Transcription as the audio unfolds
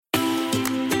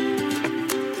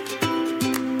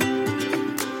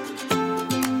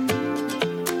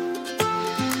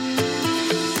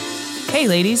Hey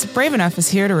ladies, Brave Enough is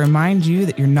here to remind you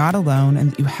that you're not alone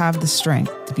and that you have the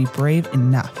strength to be brave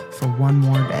enough for one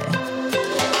more day.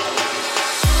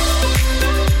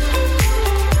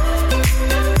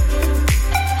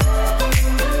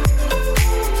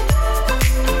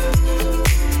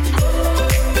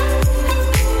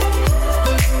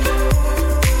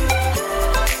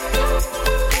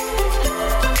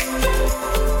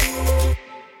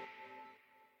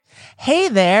 Hey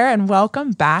there, and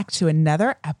welcome back to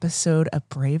another episode of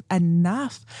Brave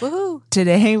Enough. Woohoo!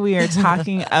 Today we are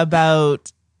talking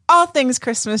about all things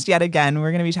Christmas yet again. We're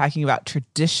going to be talking about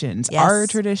traditions, Yes. Our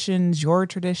traditions, your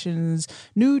traditions,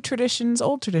 new traditions,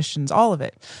 old traditions, all of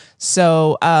it.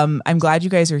 So I'm glad you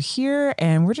guys are here,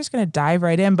 and we're just going to dive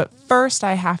right in. But first,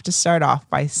 I have to start off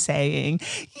by saying,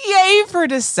 yay for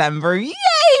December, yay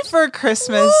for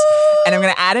Christmas. Woo! And I'm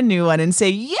going to add a new one and say,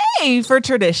 yay for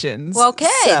traditions. Well, okay,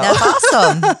 that's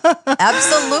awesome.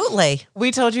 Absolutely.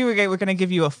 We told you we're going to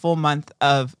give you a full month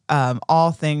of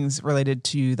all things related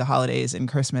to the holidays and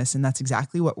Christmas, and that's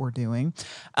exactly what we're doing.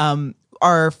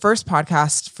 Our first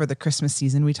podcast for the Christmas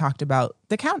season, we talked about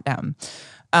the countdown,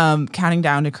 counting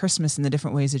down to Christmas and the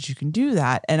different ways that you can do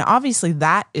that. And obviously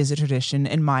that is a tradition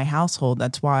in my household.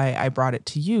 That's why I brought it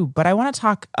to you. But I want to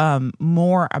talk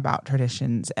more about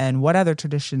traditions and what other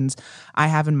traditions I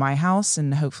have in my house.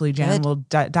 And hopefully Jan will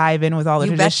dive in with all the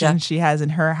traditions she has in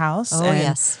her house. Oh,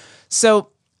 yes. So,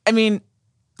 I mean,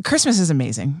 Christmas is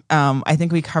amazing. I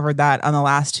think we covered that on the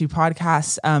last two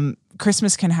podcasts.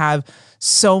 Christmas can have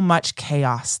so much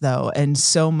chaos, though, and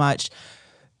so much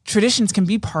traditions can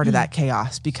be part of that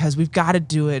chaos because we've got to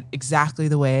do it exactly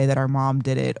the way that our mom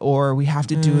did it, or we have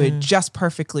to do it just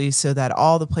perfectly so that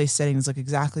all the place settings look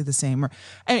exactly the same, or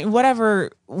I mean, whatever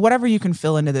you can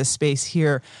fill into this space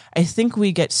here. I think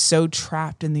we get so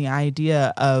trapped in the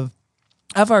idea of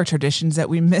our traditions that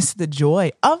we miss the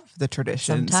joy of the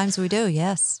traditions. Sometimes we do,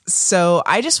 yes. So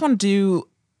I just want to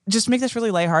make this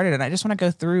really lighthearted, and I just want to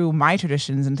go through my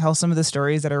traditions and tell some of the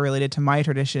stories that are related to my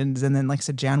traditions. And then, like I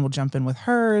said, Jan will jump in with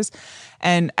hers.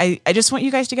 And I just want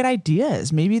you guys to get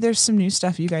ideas. Maybe there's some new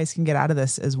stuff you guys can get out of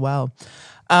this as well.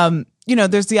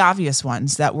 There's the obvious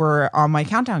ones that were on my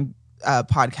Countdown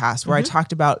podcast where I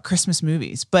talked about Christmas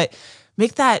movies, but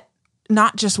make that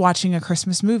not just watching a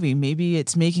Christmas movie. Maybe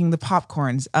it's making the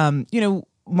popcorns.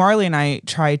 Marley and I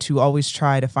always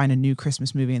try to find a new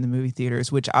Christmas movie in the movie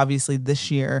theaters, which obviously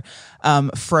this year,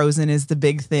 Frozen is the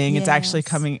big thing. Yes. It's actually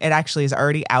coming. It actually is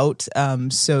already out.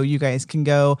 So you guys can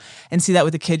go and see that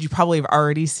with the kids. You probably have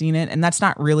already seen it. And that's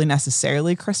not really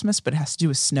necessarily Christmas, but it has to do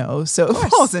with snow. So it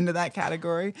falls into that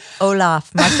category.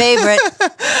 Olaf, my favorite.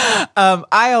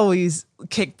 I always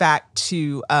kick back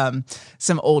to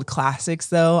some old classics,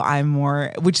 though.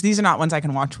 Which these are not ones I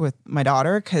can watch with my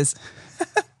daughter because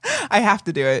I have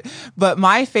to do it. But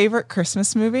my favorite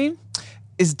Christmas movie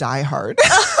is Die Hard.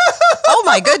 Oh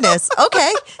my goodness.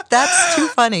 Okay. That's too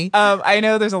funny. I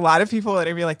know there's a lot of people that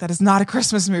are be like, that is not a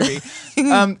Christmas movie.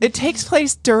 It takes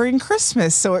place during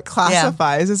Christmas, so it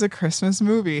classifies as a Christmas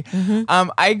movie.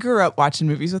 I grew up watching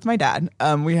movies with my dad.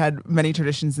 We had many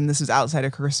traditions, and this was outside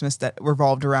of Christmas that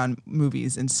revolved around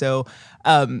movies. And so,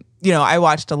 I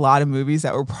watched a lot of movies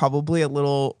that were probably a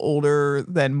little older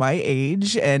than my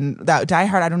age, and that Die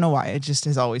Hard, I don't know why, it just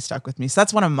has always stuck with me. So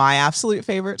that's one of my absolute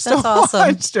favorites to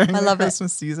watch during the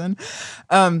Christmas season.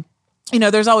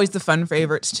 There's always the fun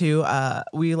favorites too.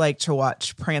 We like to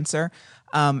watch Prancer.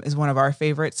 Is one of our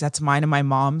favorites. That's mine and my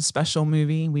mom's special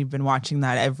movie. We've been watching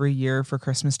that every year for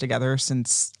Christmas together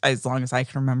since as long as I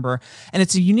can remember. And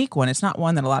it's a unique one. It's not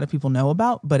one that a lot of people know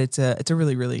about, but it's a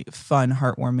really, really fun,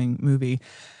 heartwarming movie.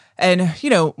 And,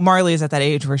 Marley is at that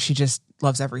age where she just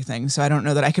loves everything. So I don't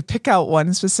know that I could pick out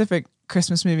one specific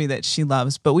Christmas movie that she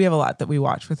loves, but we have a lot that we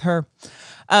watch with her.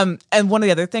 And one of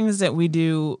the other things that we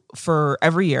do for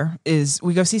every year is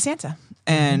we go see Santa,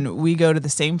 and we go to the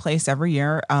same place every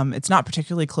year. It's not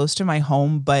particularly close to my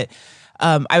home, but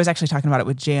I was actually talking about it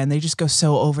with Jan. They just go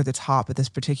so over the top at this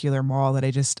particular mall that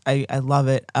I love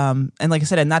it. And like I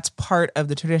said, and that's part of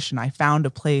the tradition. I found a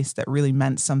place that really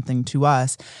meant something to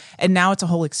us. And now it's a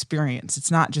whole experience. It's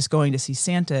not just going to see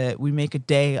Santa. We make a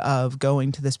day of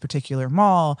going to this particular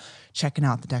mall, checking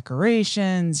out the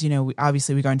decorations.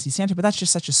 Obviously we go and see Santa, but that's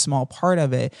just such a small part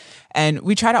of it. And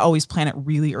we try to always plan it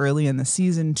really early in the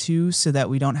season too, so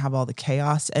that we don't have all the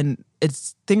chaos. And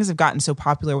things have gotten so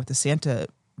popular with the Santa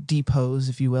depots,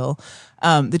 if you will,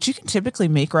 that you can typically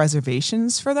make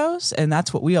reservations for those. And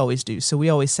that's what we always do. So we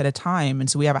always set a time. And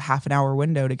so we have a half an hour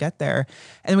window to get there,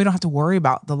 and we don't have to worry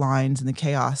about the lines and the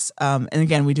chaos. And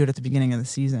again, we do it at the beginning of the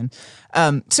season.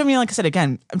 So I mean, like I said,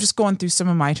 again, I'm just going through some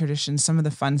of my traditions, some of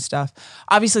the fun stuff.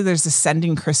 Obviously there's the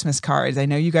sending Christmas cards. I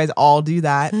know you guys all do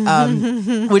that,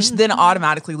 which then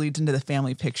automatically leads into the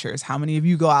family pictures. How many of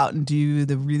you go out and do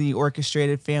the really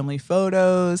orchestrated family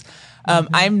photos?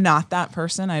 I'm not that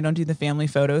person. I don't do the family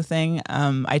photo thing.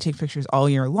 I take pictures all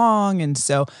year long. And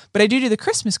so, but I do the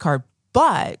Christmas card,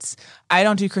 but I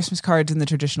don't do Christmas cards in the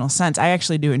traditional sense. I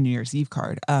actually do a New Year's Eve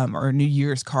card, or a New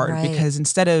Year's card, because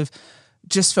instead of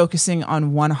just focusing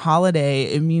on one holiday,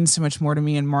 it means so much more to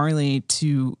me and Marley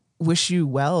to wish you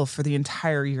well for the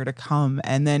entire year to come.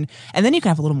 And then you can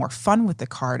have a little more fun with the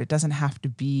card. It doesn't have to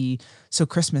be so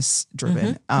Christmas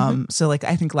driven. So like,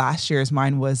 I think last year's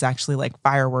mine was actually like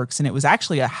fireworks, and it was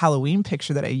actually a Halloween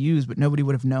picture that I used, but nobody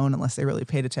would have known unless they really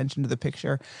paid attention to the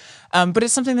picture. But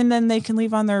it's something that then they can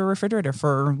leave on their refrigerator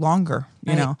for longer,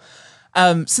 you know?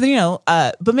 So then,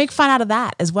 but make fun out of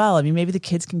that as well. I mean, maybe the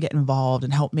kids can get involved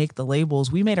and help make the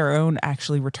labels. We made our own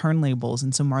actually return labels.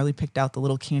 And so Marley picked out the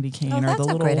little candy cane or the little.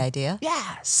 That's a great idea.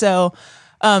 Yeah. So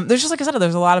there's just, like I said,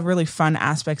 there's a lot of really fun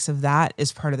aspects of that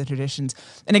as part of the traditions.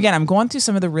 And again, I'm going through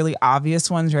some of the really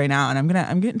obvious ones right now, and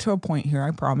I'm getting to a point here,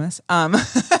 I promise.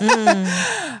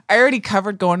 I already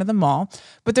covered going to the mall,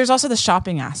 but there's also the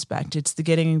shopping aspect. It's the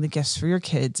getting the gifts for your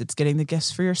kids. It's getting the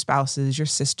gifts for your spouses, your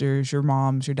sisters, your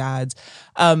moms, your dads.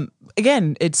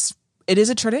 Again, it is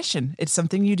a tradition. It's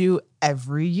something you do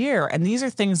every year. And these are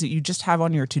things that you just have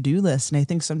on your to-do list. And I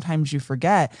think sometimes you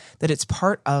forget that it's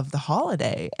part of the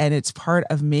holiday, and it's part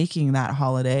of making that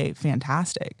holiday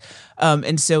fantastic.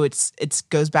 And so it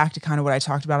goes back to kind of what I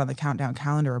talked about on the countdown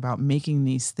calendar about making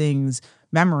these things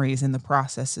memories in the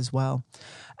process as well.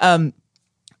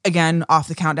 Again, off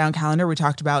the countdown calendar, we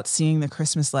talked about seeing the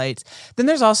Christmas lights. Then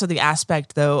there's also the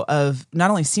aspect, though, of not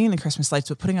only seeing the Christmas lights,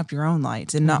 but putting up your own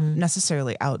lights, and not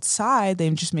necessarily outside. They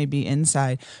just may be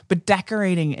inside, but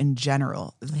decorating in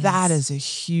general. Yes. That is a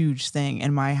huge thing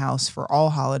in my house for all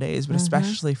holidays, but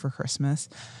especially for Christmas.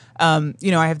 I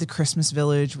have the Christmas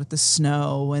village with the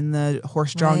snow and the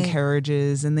horse-drawn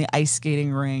carriages and the ice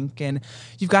skating rink, and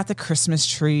you've got the Christmas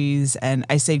trees. And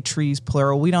I say trees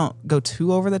plural. We don't go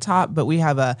too over the top, but we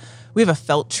have a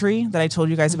felt tree that I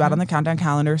told you guys about on the countdown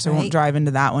calendar, so I won't drive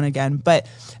into that one again. But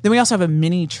then we also have a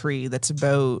mini tree that's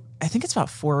about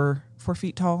 4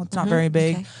 feet tall. It's not very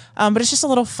big, but it's just a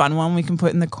little fun one we can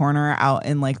put in the corner out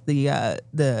in like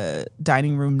the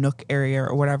dining room nook area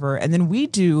or whatever. And then we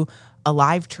do a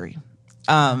live tree.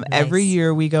 Every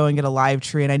year we go and get a live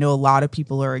tree, and I know a lot of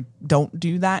people don't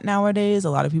do that nowadays.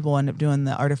 A lot of people end up doing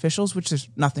the artificials, which there's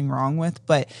nothing wrong with,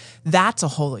 but that's a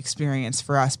whole experience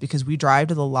for us because we drive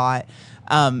to the lot.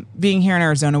 Being here in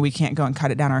Arizona, we can't go and cut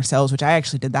it down ourselves, which I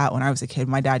actually did that when I was a kid.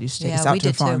 My dad used to take us out to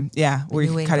the farm. Too. Yeah, where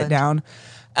you could cut it down.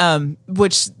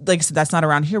 Which, like I said, that's not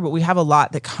around here, but we have a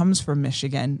lot that comes from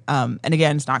Michigan. And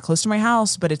again, it's not close to my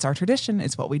house, but it's our tradition.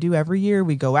 It's what we do every year.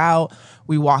 We go out,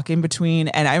 we walk in between.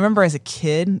 And I remember as a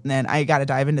kid, and I got to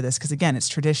dive into this because again, it's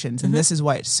traditions. And this is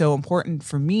why it's so important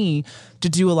for me to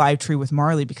do a live tree with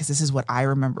Marley, because this is what I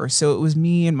remember. So it was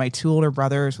me and my 2 older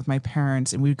brothers with my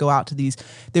parents, and we'd go out to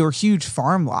they were huge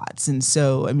farm lots. And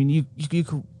so, I mean, you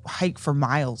could hike for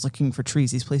miles looking for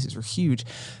trees. These places were huge.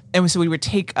 And so we would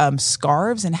take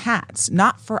scarves and hats,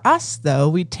 not for us though.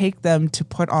 We'd take them to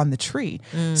put on the tree.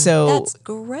 So that's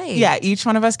great. Yeah. Each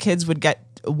one of us kids would get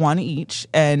one each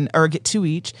or get 2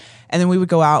 each. And then we would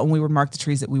go out and we would mark the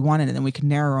trees that we wanted, and then we could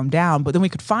narrow them down. But then we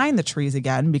could find the trees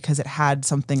again because it had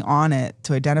something on it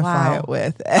to identify it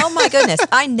with. Oh my goodness.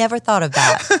 I never thought of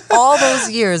that. All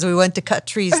those years we went to cut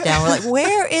trees down. We're like,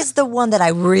 where is the one that I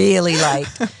really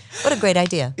liked? What a great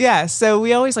idea. Yeah. So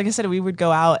we always, like I said, we would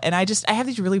go out, and I have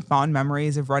these really fond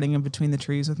memories of running in between the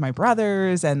trees with my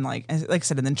brothers, and like I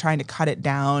said, and then trying to cut it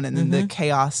down, and then the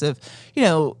chaos of,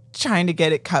 trying to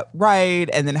get it cut right,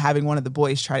 and then having one of the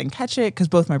boys try and catch it because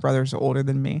both my brothers are older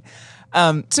than me. So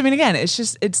I mean, again, it's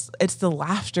just, it's the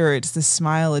laughter, it's the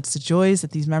smile, it's the joys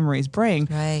that these memories bring.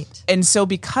 Right. And so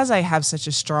because I have such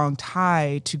a strong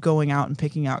tie to going out and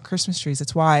picking out Christmas trees,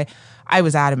 that's why I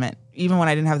was adamant. Even when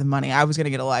I didn't have the money, I was going to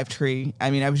get a live tree.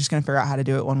 I mean, I was just going to figure out how to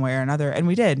do it one way or another. And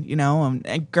we did,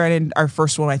 and granted, our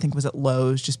first one I think was at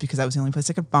Lowe's just because that was the only place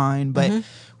I could find. But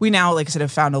we now, like I said,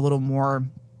 have found a little more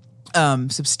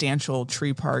substantial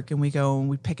tree park, and we go and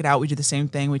we pick it out. We do the same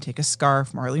thing. We take a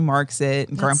scarf. Marley marks it,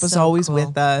 and That's Grandpa's so always cool.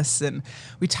 with us, and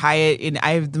we tie it. And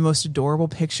I have the most adorable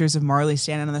pictures of Marley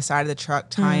standing on the side of the truck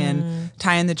tying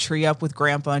the tree up with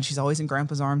Grandpa, and she's always in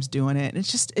Grandpa's arms doing it. And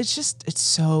it's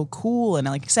so cool. And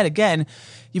like I said, again,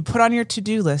 you put on your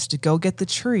to-do list to go get the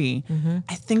tree.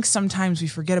 I think sometimes we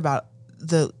forget about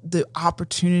the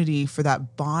opportunity for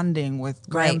that bonding with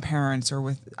grandparents or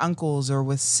with uncles or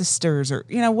with sisters or,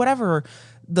 whatever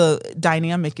the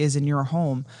dynamic is in your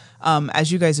home.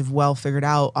 As you guys have well figured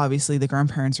out, obviously the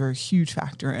grandparents are a huge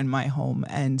factor in my home.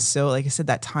 And so, like I said,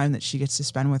 that time that she gets to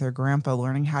spend with her grandpa,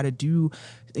 learning how to do,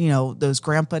 those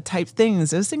grandpa type things,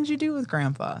 those things you do with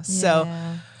grandpa. Yeah. So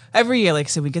every year, like I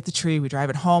said, we get the tree, we drive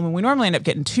it home, and we normally end up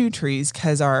getting 2 trees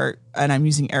because and I'm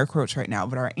using air quotes right now,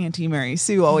 but our Auntie Mary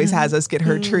Sue always has us get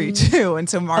her tree too. And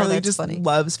so Marley just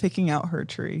loves picking out her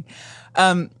tree.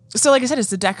 So like I said, it's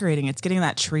the decorating, it's getting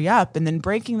that tree up and then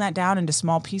breaking that down into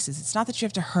small pieces. It's not that you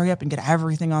have to hurry up and get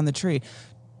everything on the tree.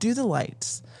 Do the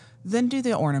lights, then do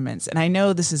the ornaments. And I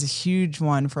know this is a huge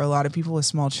one for a lot of people with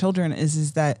small children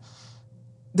is that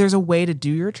there's a way to do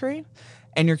your tree.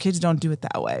 And your kids don't do it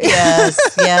that way.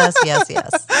 Yes.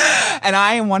 And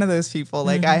I am one of those people.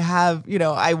 Like I have,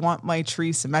 I want my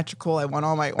tree symmetrical. I want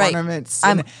all my ornaments.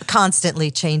 I'm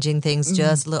constantly changing things.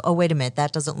 Just oh, wait a minute,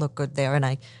 that doesn't look good there. And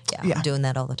I'm doing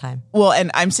that all the time. Well,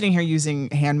 and I'm sitting here using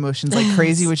hand motions like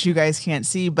crazy, which you guys can't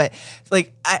see. But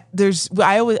like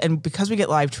I always, and because we get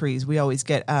live trees, we always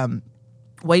get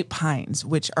white pines,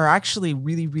 which are actually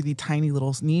really, really tiny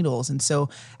little needles. And so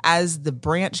as the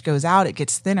branch goes out, it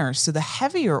gets thinner. So the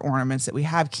heavier ornaments that we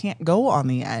have can't go on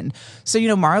the end. So,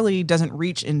 Marley doesn't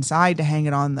reach inside to hang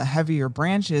it on the heavier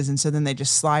branches. And so then they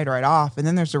just slide right off. And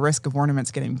then there's the risk of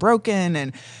ornaments getting broken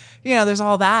and, there's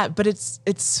all that, but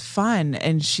it's fun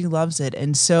and she loves it.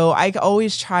 And so I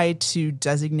always try to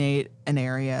designate an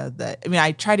area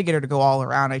I try to get her to go all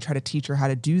around. I try to teach her how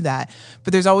to do that,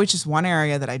 but there's always just one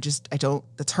area that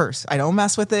that's hers. I don't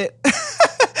mess with it.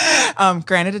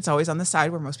 Granted, it's always on the side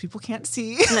where most people can't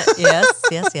see.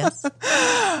 Yes.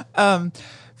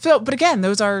 But again,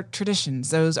 those are traditions.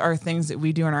 Those are things that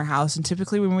we do in our house. And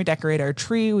typically when we decorate our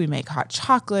tree, we make hot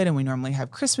chocolate and we normally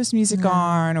have Christmas music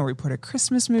on, or we put a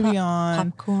Christmas movie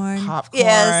on. Popcorn.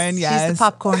 Yes. She's the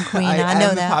popcorn queen. I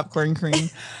know that. The popcorn queen.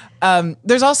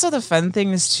 There's also the fun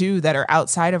things too that are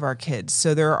outside of our kids.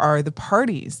 So there are the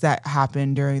parties that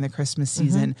happen during the Christmas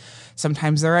season.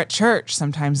 Sometimes they're at church,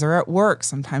 sometimes they're at work,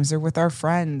 sometimes they're with our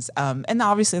friends. And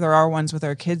obviously there are ones with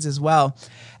our kids as well.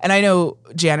 And I know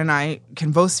Jan and I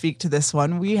can both speak to this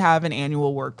one. We have an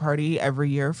annual work party every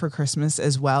year for Christmas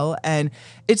as well. And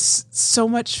it's so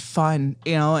much fun,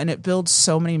 and it builds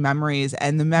so many memories.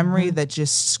 And the memory that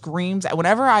just screams,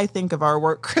 whenever I think of our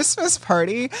work Christmas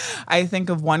party, I think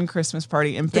of one Christmas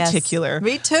party in particular. Yes,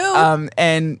 me too.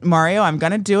 And Mario, I'm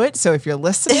going to do it. So if you're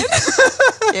listening,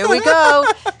 here we go.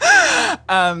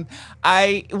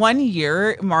 One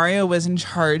year Mario was in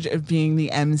charge of being the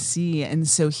MC. And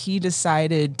so he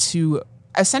decided to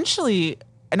essentially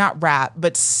not rap,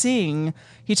 but sing.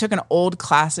 He took an old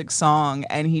classic song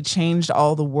and he changed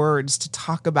all the words to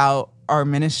talk about our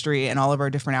ministry and all of our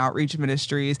different outreach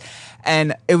ministries.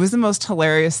 And it was the most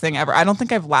hilarious thing ever. I don't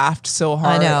think I've laughed so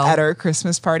hard at our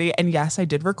Christmas party. And yes, I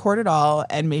did record it all.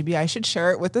 And maybe I should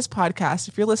share it with this podcast.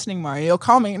 If you're listening, Mario,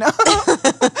 call me. No,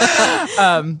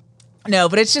 no,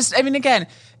 but it's just, again,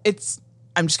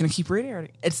 I'm just going to keep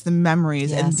reiterating. It's the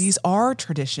memories, and these are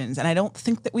traditions. And I don't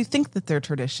think that we think that they're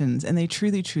traditions, and they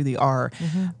truly, truly are.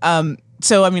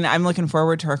 So, I'm looking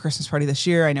forward to our Christmas party this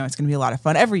year. I know it's going to be a lot of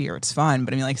fun. Every year it's fun,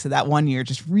 but like I said, that one year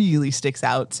just really sticks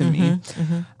out to me.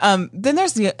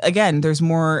 Then there's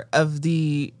more of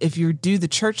if you do the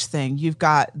church thing, you've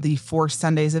got the 4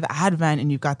 Sundays of Advent,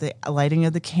 and you've got the lighting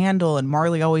of the candle, and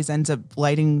Marley always ends up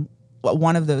lighting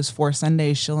one of those 4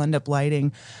 Sundays. She'll end up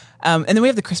lighting. And then we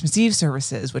have the Christmas Eve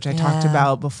services, which I talked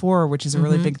about before, which is a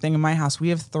really big thing in my house. We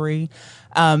have 3.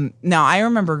 Now, I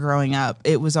remember growing up,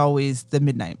 it was always the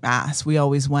midnight mass. We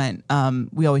always went.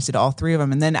 We always did all 3 of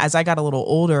them. And then as I got a little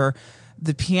older,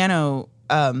 the piano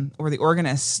or the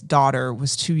organist's daughter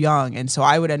was too young. And so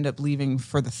I would end up leaving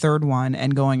for the 3rd one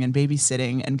and going and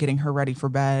babysitting and getting her ready for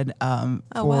bed on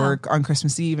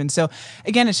Christmas Eve. And so,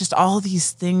 again, it's just all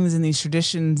these things and these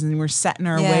traditions, and we're set in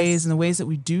our ways and the ways that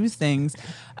we do things.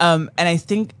 And I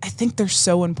think they're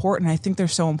so important. I think they're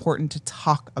so important to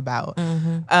talk about.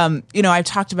 I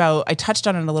touched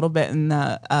on it a little bit in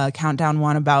the countdown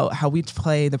one about how we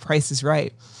play The Price is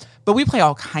Right. But we play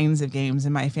all kinds of games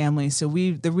in my family. So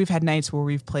we've had nights where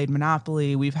we've played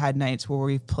Monopoly. We've had nights where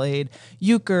we've played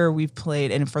euchre. We've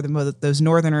played, and for those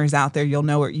Northerners out there, you'll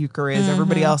know what euchre is.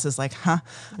 Everybody else is like, huh?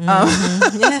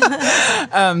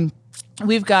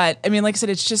 We've got, I mean, like I said,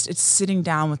 it's sitting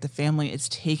down with the family. It's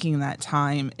taking that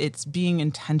time. It's being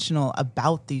intentional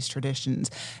about these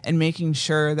traditions and making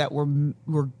sure that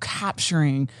we're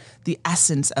capturing the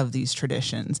essence of these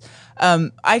traditions.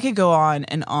 I could go on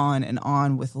and on and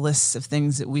on with lists of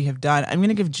things that we have done. I'm going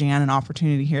to give Jan an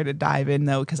opportunity here to dive in,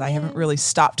 though, because I haven't really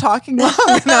stopped talking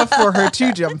long enough for her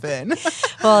to jump in.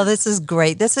 Well, this is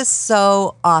great. This is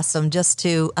so awesome. Just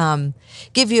to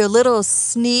give you a little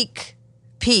sneak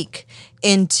peek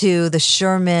into the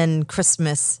Sherman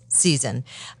Christmas season.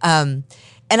 And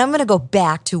I'm going to go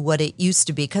back to what it used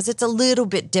to be because it's a little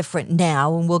bit different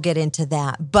now, and we'll get into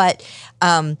that. But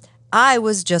I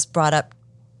was just brought up,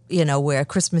 where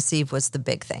Christmas Eve was the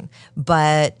big thing.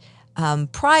 But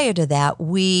prior to that,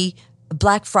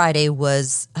 Black Friday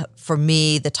was, for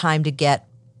me, the time to get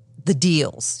the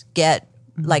deals, get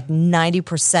like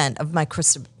 90% of my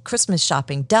Christmas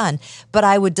shopping done, but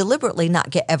I would deliberately not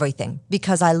get everything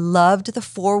because I loved the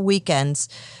 4 weekends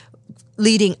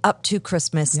leading up to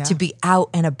Christmas to be out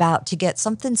and about, to get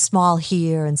something small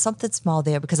here and something small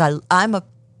there, because I'm a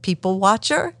people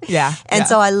watcher.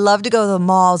 So I love to go to the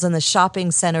malls and the shopping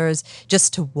centers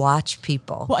just to watch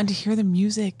people. Well, and to hear the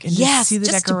music and to see the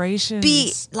decorations. To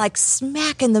be like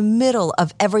smack in the middle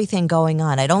of everything going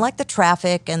on. I don't like the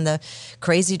traffic and the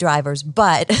crazy drivers,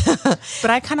 but but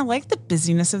I kind of like the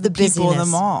busyness of the people in the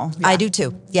mall. I do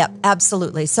too. Yeah,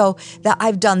 absolutely. So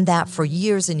I've done that for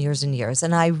years and years and years,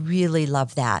 and I really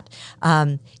love that.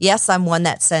 Yes, I'm one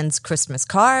that sends Christmas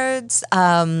cards,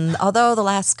 although the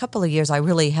last couple of years I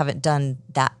really haven't done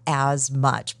that as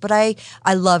much, but I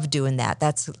love doing that.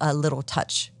 That's a little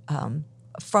touch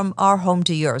from our home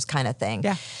to yours kind of thing.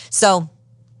 Yeah. So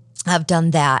I've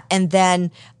done that. And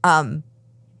then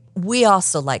we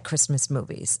also like Christmas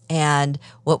movies. And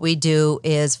what we do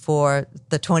is for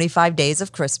the 25 days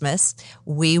of Christmas,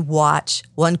 we watch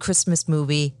one Christmas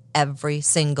movie every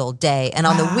single day. And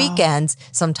on the weekends,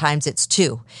 sometimes it's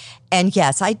 2. And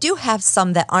yes, I do have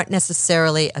some that aren't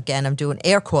necessarily, again, I'm doing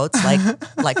air quotes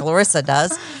like Larissa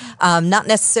does, not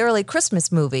necessarily Christmas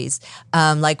movies,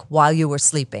 like While You Were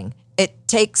Sleeping. It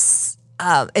takes,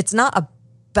 it's not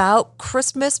about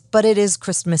Christmas, but it is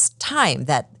Christmas time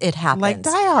that it happens. Like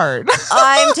Die Hard.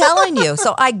 I'm telling you.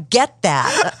 So I get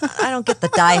that. I don't get the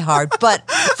Die Hard, but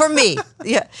for me,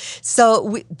 yeah.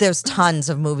 So there's tons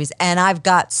of movies, and I've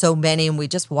got so many, and we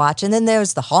just watch. And then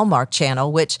there's the Hallmark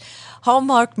Channel, which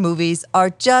Hallmark movies are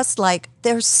just like,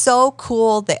 they're so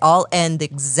cool. They all end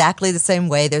exactly the same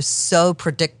way. They're so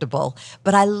predictable.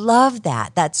 But I love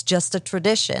that. That's just a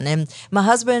tradition. And my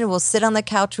husband will sit on the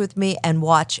couch with me and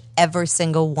watch every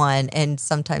single one. And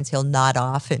sometimes he'll nod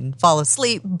off and fall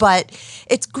asleep. But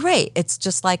it's great. It's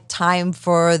just like time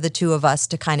for the two of us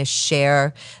to kind of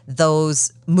share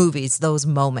those movies, those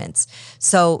moments.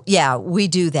 So yeah, we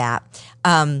do that.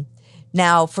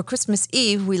 Now, for Christmas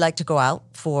Eve, we like to go out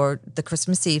for the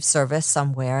Christmas Eve service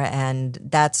somewhere, and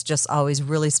that's just always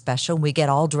really special. We get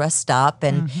all dressed up,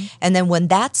 and then when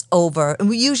that's over, and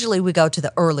we go to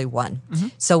the early one.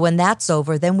 So when that's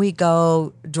over, then we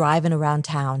go driving around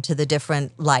town to the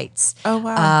different lights. Oh,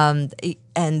 wow.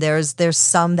 And there's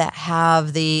some that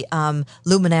have the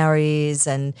luminaries,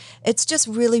 and it's just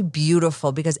really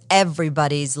beautiful because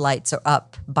everybody's lights are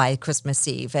up by Christmas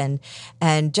Eve,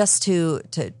 and just to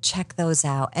check those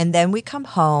out. And then we come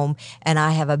home, and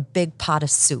I have a big pot of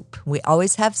soup. We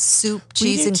always have soup,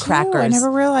 cheese, and crackers. I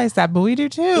never realized that, but we do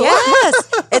too.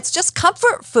 Yes, it's just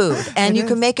comfort food, and you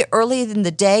can make it early in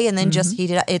the day, and then just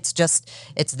heat it up.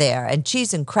 It's there, and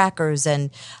cheese and crackers, and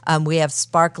we have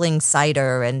sparkling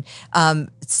cider, and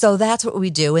so that's what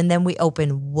we do. And then we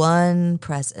open one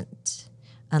present,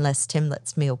 unless Tim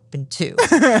lets me open 2.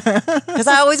 Because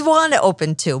I always want to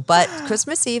open 2. But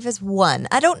Christmas Eve is 1.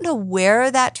 I don't know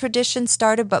where that tradition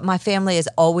started, but my family has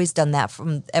always done that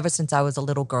ever since I was a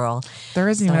little girl. There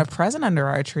isn't even a present under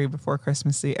our tree before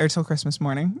Christmas Eve, or till Christmas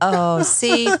morning. Oh,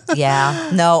 see?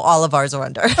 Yeah. No, all of ours are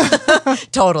under.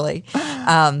 Totally.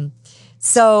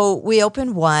 So we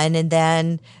open one, and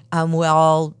then we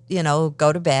all,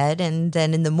 go to bed. And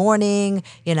then in the morning,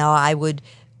 I would,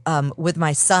 with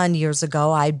my son years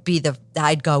ago, I'd be the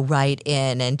I'd go right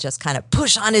in and just kind of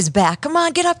push on his back. Come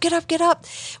on, get up, get up, get up.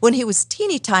 When he was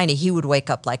teeny tiny, he would wake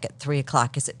up like at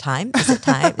 3:00. Is it time? Is it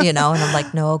time? And I'm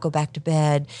like, no, go back to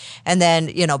bed. And then,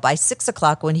 by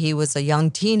 6:00, when he was a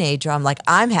young teenager, I'm like,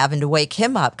 I'm having to wake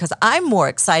him up because I'm more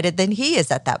excited than he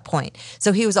is at that point.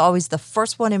 So he was always the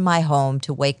first one in my home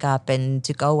to wake up and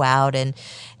to go out and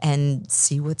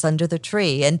see what's under the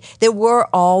tree. And there were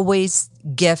always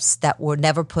gifts that were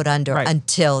never put under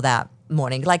until that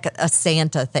morning, like a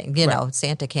Santa thing.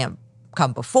 Santa can't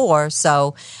come before,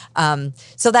 so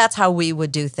that's how we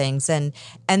would do things. And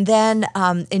then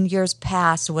in years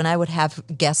past, when I would have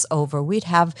guests over, we'd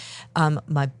have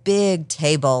my big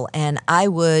table, and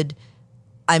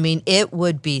it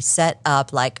would be set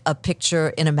up like a picture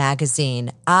in a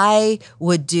magazine. I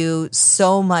would do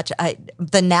so much.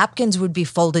 The napkins would be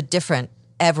folded different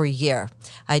every year.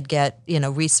 I'd get,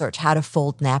 research how to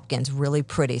fold napkins really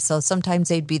pretty. So sometimes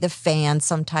they'd be the fan,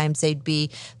 sometimes they'd be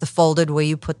the folded where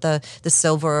you put the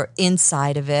silver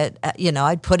inside of it.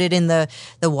 I'd put it in the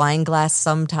wine glass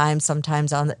sometimes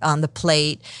on the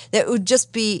plate. It would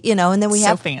just be, and then we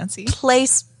have fancy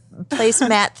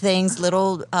placemat things,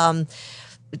 little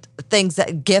things,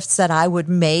 gifts that I would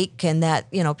make and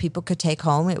that, people could take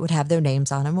home. It would have their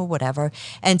names on them or whatever.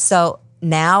 And so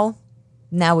now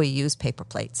we use paper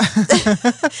plates.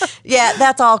 Yeah,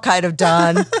 that's all kind of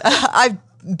done. I've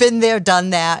been there, done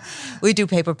that. We do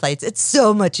paper plates. It's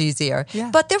so much easier. Yeah.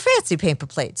 But they're fancy paper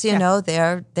plates, you know,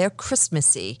 they're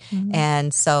Christmassy. Mm-hmm.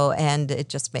 And it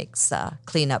just makes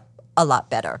cleanup a lot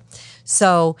better.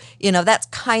 So, that's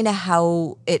kind of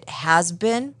how it has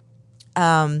been.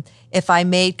 If I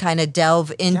may kind of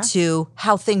delve into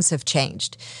how things have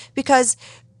changed, because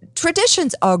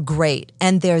traditions are great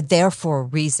and they're there for a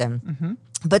reason. Mm-hmm.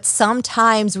 But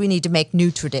sometimes we need to make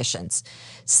new traditions.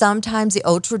 Sometimes the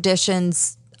old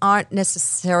traditions aren't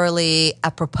necessarily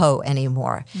apropos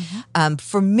anymore. Mm-hmm.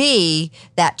 For me,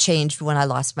 that changed when I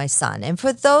lost my son. And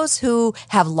for those who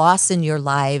have loss in your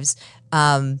lives,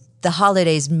 the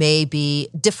holidays may be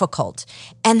difficult,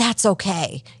 and that's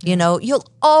okay. You'll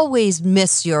always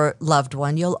miss your loved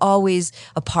one.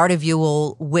 A part of you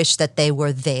will wish that they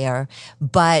were there,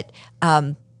 but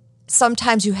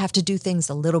sometimes you have to do things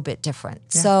a little bit different.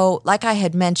 Yeah. So like I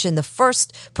had mentioned, the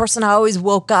first person I always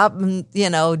woke up and,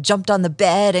 jumped on the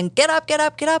bed and get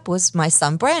up was my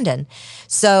son, Brandon.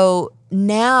 So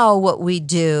now what we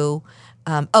do,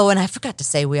 and I forgot to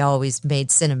say, we always made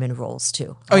cinnamon rolls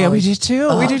too. Oh, yeah, we do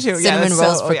too. We do too. Cinnamon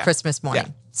rolls for Christmas morning.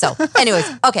 Yeah. So anyways,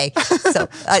 okay. So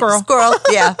Squirrel.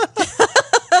 Yeah.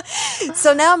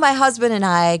 So now my husband and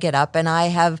I get up and I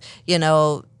have,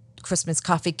 Christmas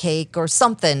coffee cake or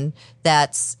something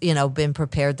that's, been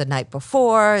prepared the night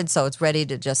before. And so it's ready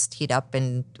to just heat up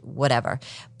and whatever.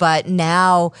 But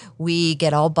now we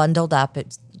get all bundled up.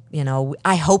 It's,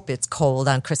 I hope it's cold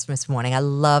on Christmas morning. I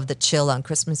love the chill on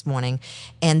Christmas morning.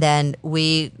 And then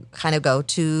we kind of go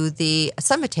to the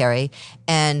cemetery,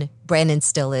 and Brandon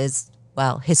still is,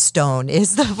 his stone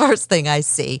is the first thing I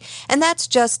see. And that's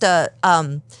just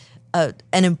an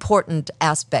important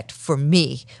aspect for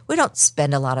me. We don't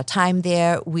spend a lot of time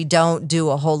there. We don't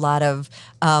do a whole lot of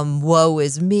woe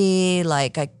is me,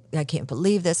 like I can't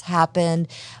believe this happened.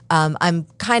 I'm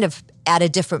kind of at a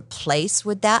different place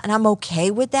with that, and I'm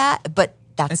okay with that, but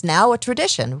that's now a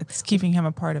tradition. It's keeping him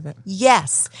a part of it.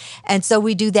 Yes. And so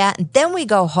we do that, and then we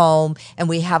go home and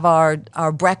we have our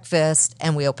breakfast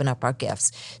and we open up our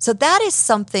gifts. So that is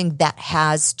something that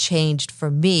has changed for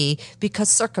me because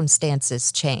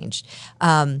circumstances changed.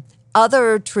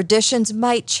 Other traditions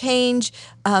might change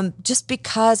just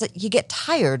because you get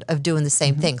tired of doing the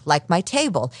same thing. Like my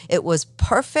table, it was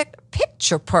perfect,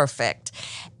 picture perfect.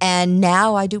 And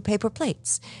now I do paper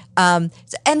plates. And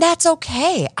that's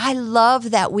okay. I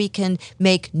love that we can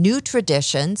make new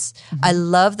traditions. Mm-hmm. I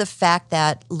love the fact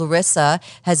that Larissa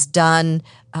has done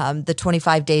the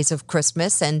 25 days of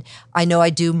Christmas. And I know I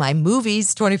do my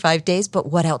movies 25 days,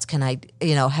 but what else can I,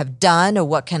 have done, or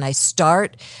what can I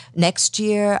start next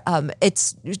year?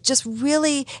 It's just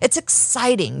really, it's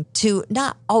exciting to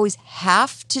not always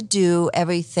have to do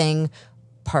everything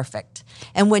perfect.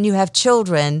 And when you have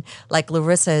children, like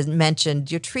Larissa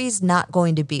mentioned, your tree's not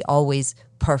going to be always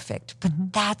perfect, but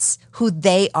that's who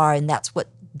they are and that's what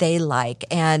they like.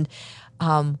 And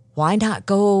why not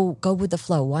go with the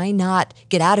flow? Why not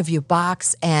get out of your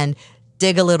box and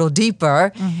dig a little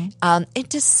deeper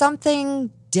into something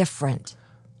different?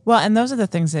 Well, and those are the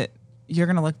things that you're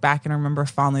going to look back and remember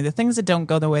fondly. The things that don't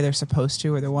go the way they're supposed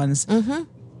to, are the ones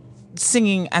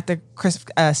singing at the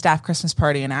staff Christmas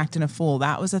party and acting a fool.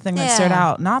 That was the thing that stood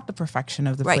out, not the perfection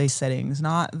of the place settings,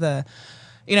 not the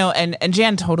and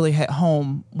Jan totally hit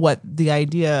home what the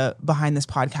idea behind this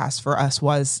podcast for us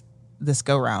was this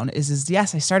go round is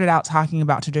yes, I started out talking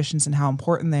about traditions and how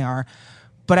important they are,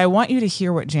 but I want you to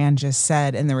hear what Jan just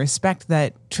said in the respect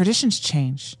that traditions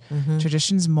change,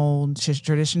 traditions mold,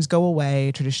 traditions go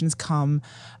away, traditions come.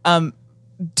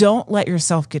 Don't let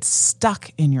yourself get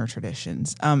stuck in your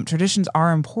traditions. Traditions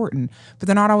are important, but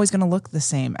they're not always going to look the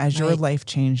same as your life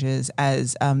changes,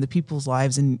 as the people's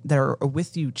lives that are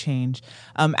with you change,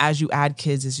 as you add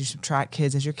kids, as you subtract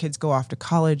kids, as your kids go off to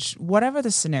college, whatever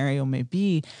the scenario may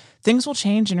be, things will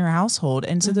change in your household.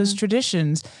 And so those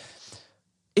traditions,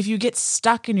 if you get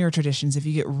stuck in your traditions, if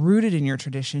you get rooted in your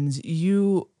traditions,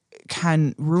 you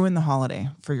can ruin the holiday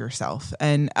for yourself.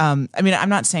 And I'm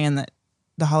not saying that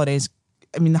the holidays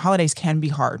can be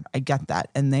hard. I get that.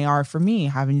 And they are for me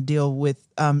having to deal with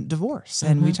divorce.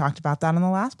 And we talked about that on the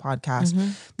last podcast.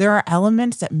 There are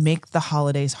elements that make the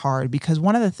holidays hard because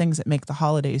one of the things that make the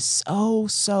holidays so,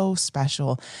 so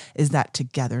special is that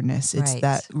togetherness. It's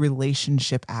that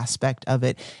relationship aspect of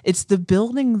it. It's the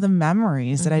building the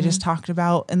memories that I just talked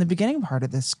about in the beginning part of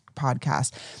this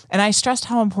podcast. And I stressed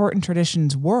how important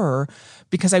traditions were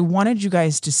because I wanted you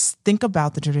guys to think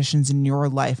about the traditions in your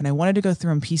life. And I wanted to go through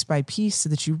them piece by piece so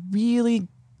that you really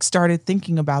started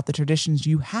thinking about the traditions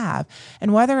you have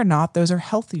and whether or not those are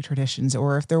healthy traditions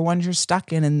or if they're ones you're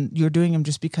stuck in and you're doing them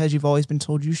just because you've always been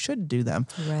told you should do them.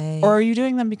 Or are you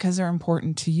doing them because they're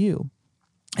important to you?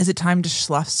 Is it time to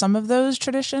slough some of those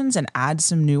traditions and add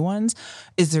some new ones?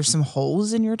 Is there some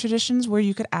holes in your traditions where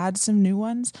you could add some new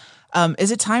ones? Is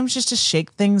it time just to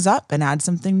shake things up and add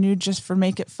something new just for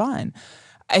make it fun?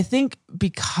 I think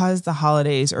because the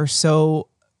holidays are so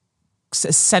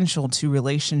essential to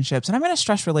relationships, and I'm going to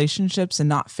stress relationships and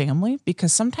not family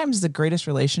because sometimes the greatest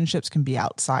relationships can be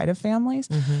outside of families.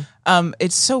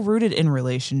 It's so rooted in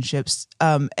relationships,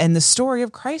 and the story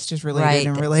of Christ is related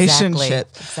in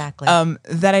relationships. Exactly.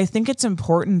 That I think it's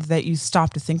important that you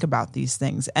stop to think about these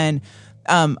things. And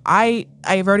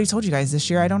I've already told you guys this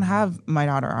year I don't have my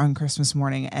daughter on Christmas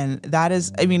morning, and that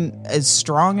is, as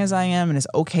strong as I am and as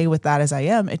okay with that as I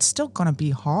am, it's still going to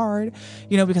be hard,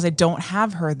 because I don't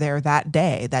have her there that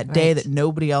day that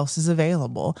nobody else is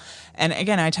available. And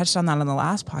again, I touched on that on the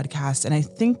last podcast, and I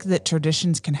think that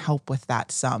traditions can help with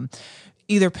that some.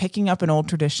 Either picking up an old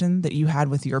tradition that you had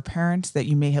with your parents that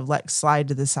you may have let slide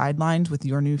to the sidelines with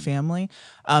your new family.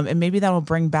 And maybe that'll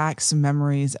bring back some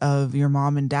memories of your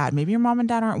mom and dad. Maybe your mom and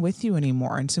dad aren't with you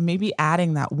anymore. And so maybe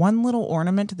adding that one little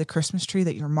ornament to the Christmas tree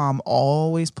that your mom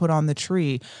always put on the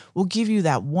tree will give you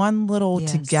that one little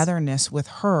togetherness with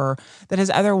her that has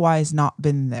otherwise not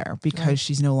been there because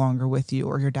she's no longer with you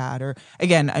or your dad. Or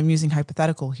again, I'm using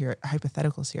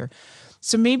hypotheticals here.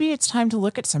 So maybe it's time to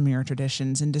look at some of your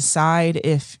traditions and decide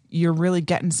if you're really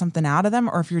getting something out of them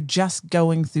or if you're just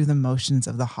going through the motions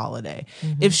of the holiday.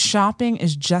 If shopping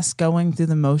is just going through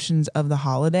the motions of the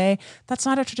holiday, that's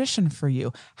not a tradition for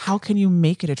you. How can you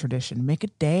make it a tradition? Make a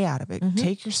day out of it.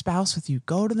 Take your spouse with you.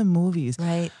 Go to the movies.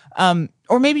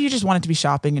 Or maybe you just want it to be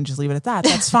shopping and just leave it at that.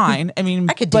 That's fine.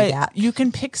 I could do that. You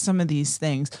can pick some of these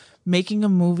things. Making a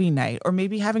movie night, or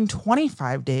maybe having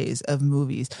 25 days of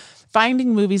movies,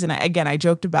 finding movies. And I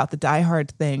joked about the Die Hard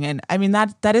thing. And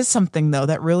that is something though,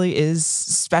 that really is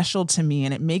special to me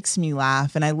and it makes me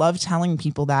laugh. And I love telling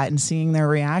people that and seeing their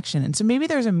reaction. And so maybe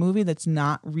there's a movie that's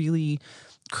not really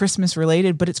Christmas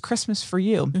related, but it's Christmas for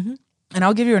you. And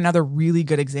I'll give you another really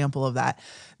good example of that.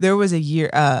 There was a year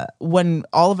when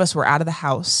all of us were out of the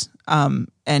house and,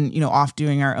 off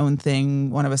doing our own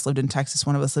thing. One of us lived in Texas.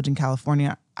 One of us lived in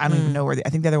California. I don't even know where I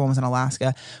think the other one was in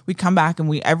Alaska. We'd come back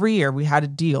and every year we had a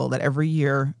deal that every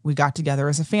year we got together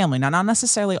as a family. Now, not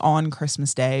necessarily on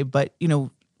Christmas Day, but,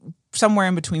 somewhere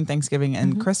in between Thanksgiving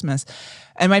and Christmas.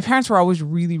 And my parents were always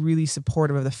really, really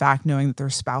supportive of the fact, knowing that their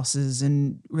spouses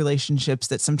and relationships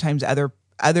that sometimes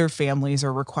other families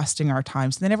are requesting our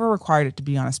time. So they never required it to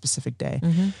be on a specific day.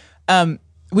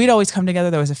 We'd always come together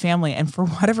though as a family. And for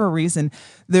whatever reason,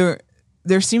 there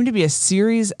seemed to be a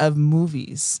series of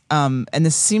movies. And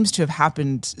this seems to have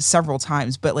happened several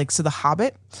times, but so The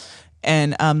Hobbit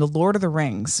and The Lord of the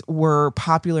Rings were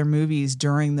popular movies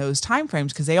during those time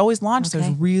frames because they always launched those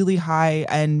really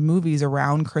high-end movies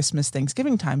around Christmas,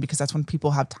 Thanksgiving time because that's when people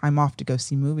have time off to go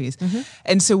see movies.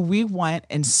 And so we went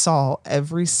and saw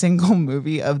every single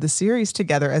movie of the series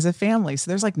together as a family.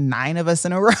 So there's 9 of us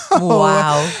in a row.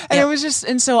 Wow. And it was just,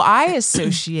 and so I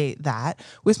associate that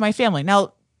with my family.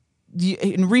 Now,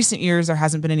 in recent years, there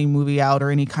hasn't been any movie out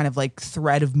or any kind of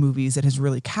thread of movies that has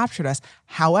really captured us.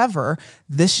 However,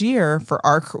 this year for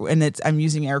I'm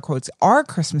using air quotes, our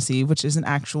Christmas Eve, which is an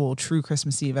actual true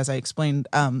Christmas Eve, as I explained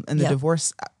in the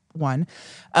divorce one,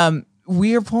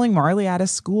 we are pulling Marley out of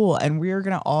school and we are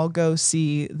going to all go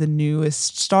see the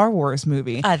newest Star Wars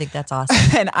movie. I think that's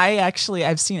awesome. And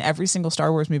I've seen every single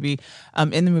Star Wars movie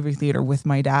in the movie theater with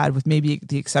my dad, with maybe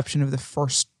the exception of the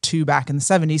first two back in the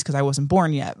 70s because I wasn't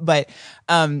born yet. But,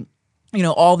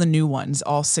 all the new ones,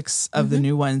 all 6 of the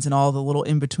new ones and all the little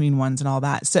in-between ones and all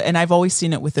that. So, and I've always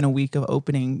seen it within a week of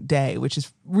opening day, which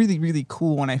is really, really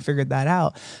cool when I figured that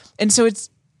out. And so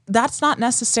that's not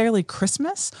necessarily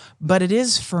Christmas, but it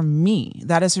is for me.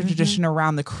 That is a tradition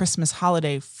around the Christmas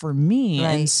holiday for me.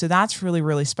 Right. And so that's really,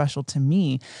 really special to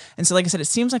me. And so, like I said, it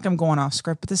seems like I'm going off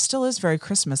script, but this still is very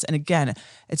Christmas. And again,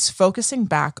 it's focusing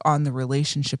back on the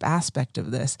relationship aspect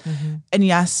of this. And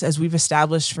yes, as we've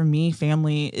established, for me,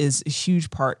 family is a huge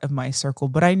part of my circle.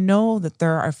 But I know that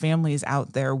there are families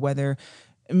out there, whether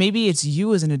maybe it's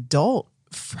you as an adult,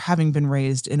 having been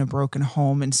raised in a broken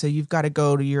home. And so you've got to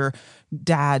go to your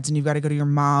dads and you've got to go to your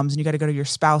moms and you got to go to your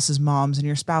spouse's moms and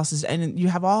your spouse's, and you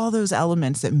have all those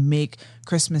elements that make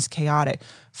Christmas chaotic.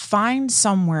 Find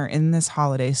somewhere in this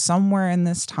holiday, somewhere in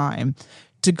this time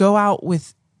to go out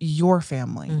with your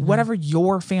family, whatever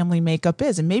your family makeup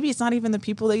is. And maybe it's not even the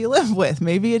people that you live with.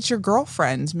 Maybe it's your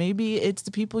girlfriends. Maybe it's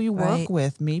the people you work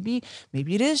with. Maybe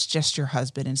it is just your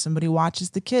husband and somebody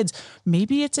watches the kids.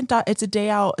 Maybe it's a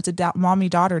day out. It's a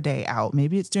mommy-daughter day out.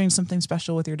 Maybe it's doing something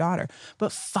special with your daughter.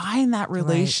 But find that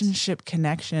relationship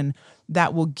connection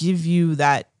that will give you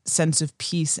that sense of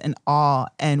peace and awe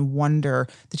and wonder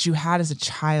that you had as a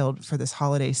child for this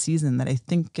holiday season that I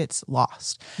think gets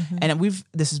lost. And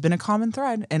this has been a common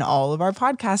thread in all of our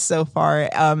podcasts so far,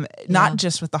 not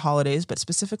just with the holidays, but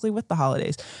specifically with the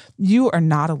holidays. You are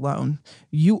not alone.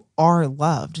 You are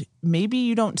loved. Maybe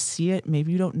you don't see it.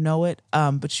 Maybe you don't know it,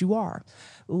 but you are.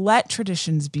 Let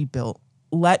traditions be built.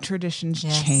 Let traditions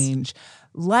change.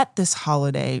 Let this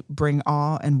holiday bring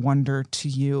awe and wonder to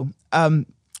you.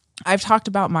 I've talked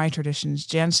about my traditions.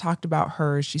 Jan's talked about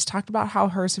hers. She's talked about how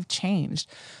hers have changed.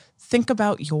 Think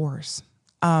about yours.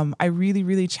 I really,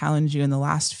 really challenge you in the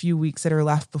last few weeks that are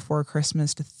left before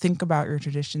Christmas to think about your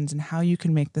traditions and how you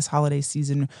can make this holiday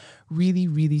season really,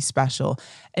 really special.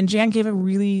 And Jan gave a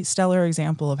really stellar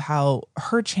example of how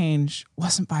her change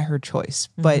wasn't by her choice,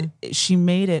 but she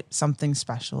made it something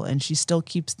special, and she still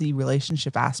keeps the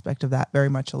relationship aspect of that very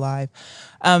much alive.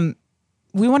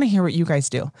 We want to hear what you guys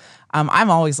do.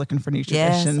 I'm always looking for new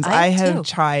traditions. Yes, I have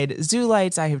tried zoo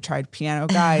lights. I have tried piano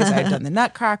guys. I've done the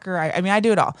Nutcracker. I mean, I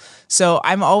do it all. So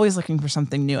I'm always looking for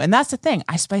something new. And that's the thing.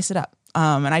 I spice it up.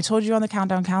 And I told you on the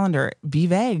countdown calendar, be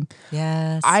vague.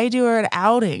 Yes. I do an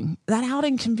outing. That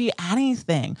outing can be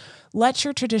anything. Let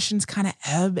your traditions kind of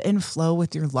ebb and flow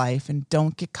with your life and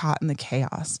don't get caught in the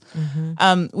chaos.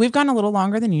 We've gone a little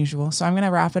longer than usual, so I'm going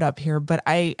to wrap it up here. But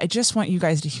I just want you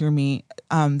guys to hear me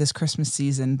this Christmas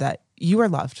season that you are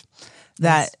loved,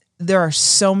 that there are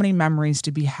so many memories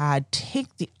to be had.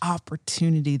 Take the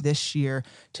opportunity this year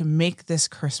to make this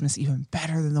Christmas even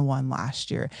better than the one last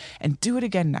year, and do it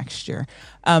again next year.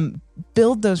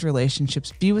 Build those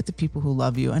relationships, be with the people who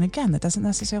love you. And again, that doesn't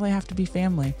necessarily have to be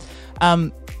family.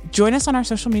 Join us on our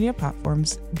social media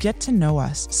platforms, get to know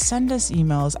us, send us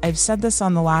emails. I've said this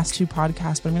on the last 2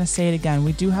 podcasts, but I'm going to say it again.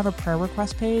 We do have a prayer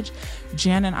request page.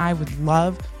 Jan and I would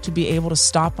love to be able to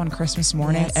stop on Christmas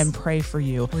morning and pray for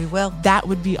you. We will. That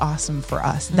would be awesome for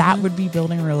us. That would be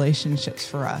building relationships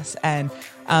for us. And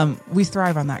we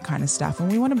thrive on that kind of stuff,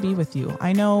 and we want to be with you.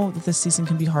 I know that this season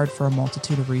can be hard for a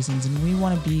multitude of reasons, and we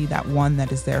want to be that one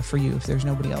that is there for you if there's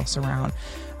nobody else around.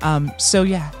 So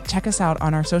check us out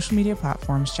on our social media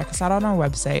platforms. Check us out on our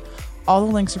website. All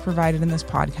the links are provided in this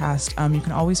podcast. You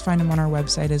can always find them on our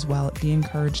website as well at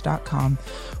beencouraged.com.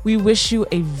 We wish you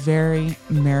a very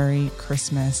Merry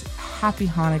Christmas, Happy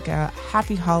Hanukkah,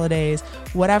 Happy Holidays,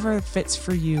 whatever fits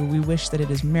for you. We wish that it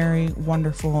is merry,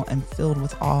 wonderful, and filled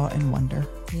with awe and wonder.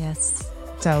 Yes.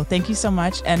 So thank you so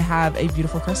much and have a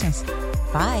beautiful Christmas.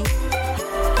 Bye.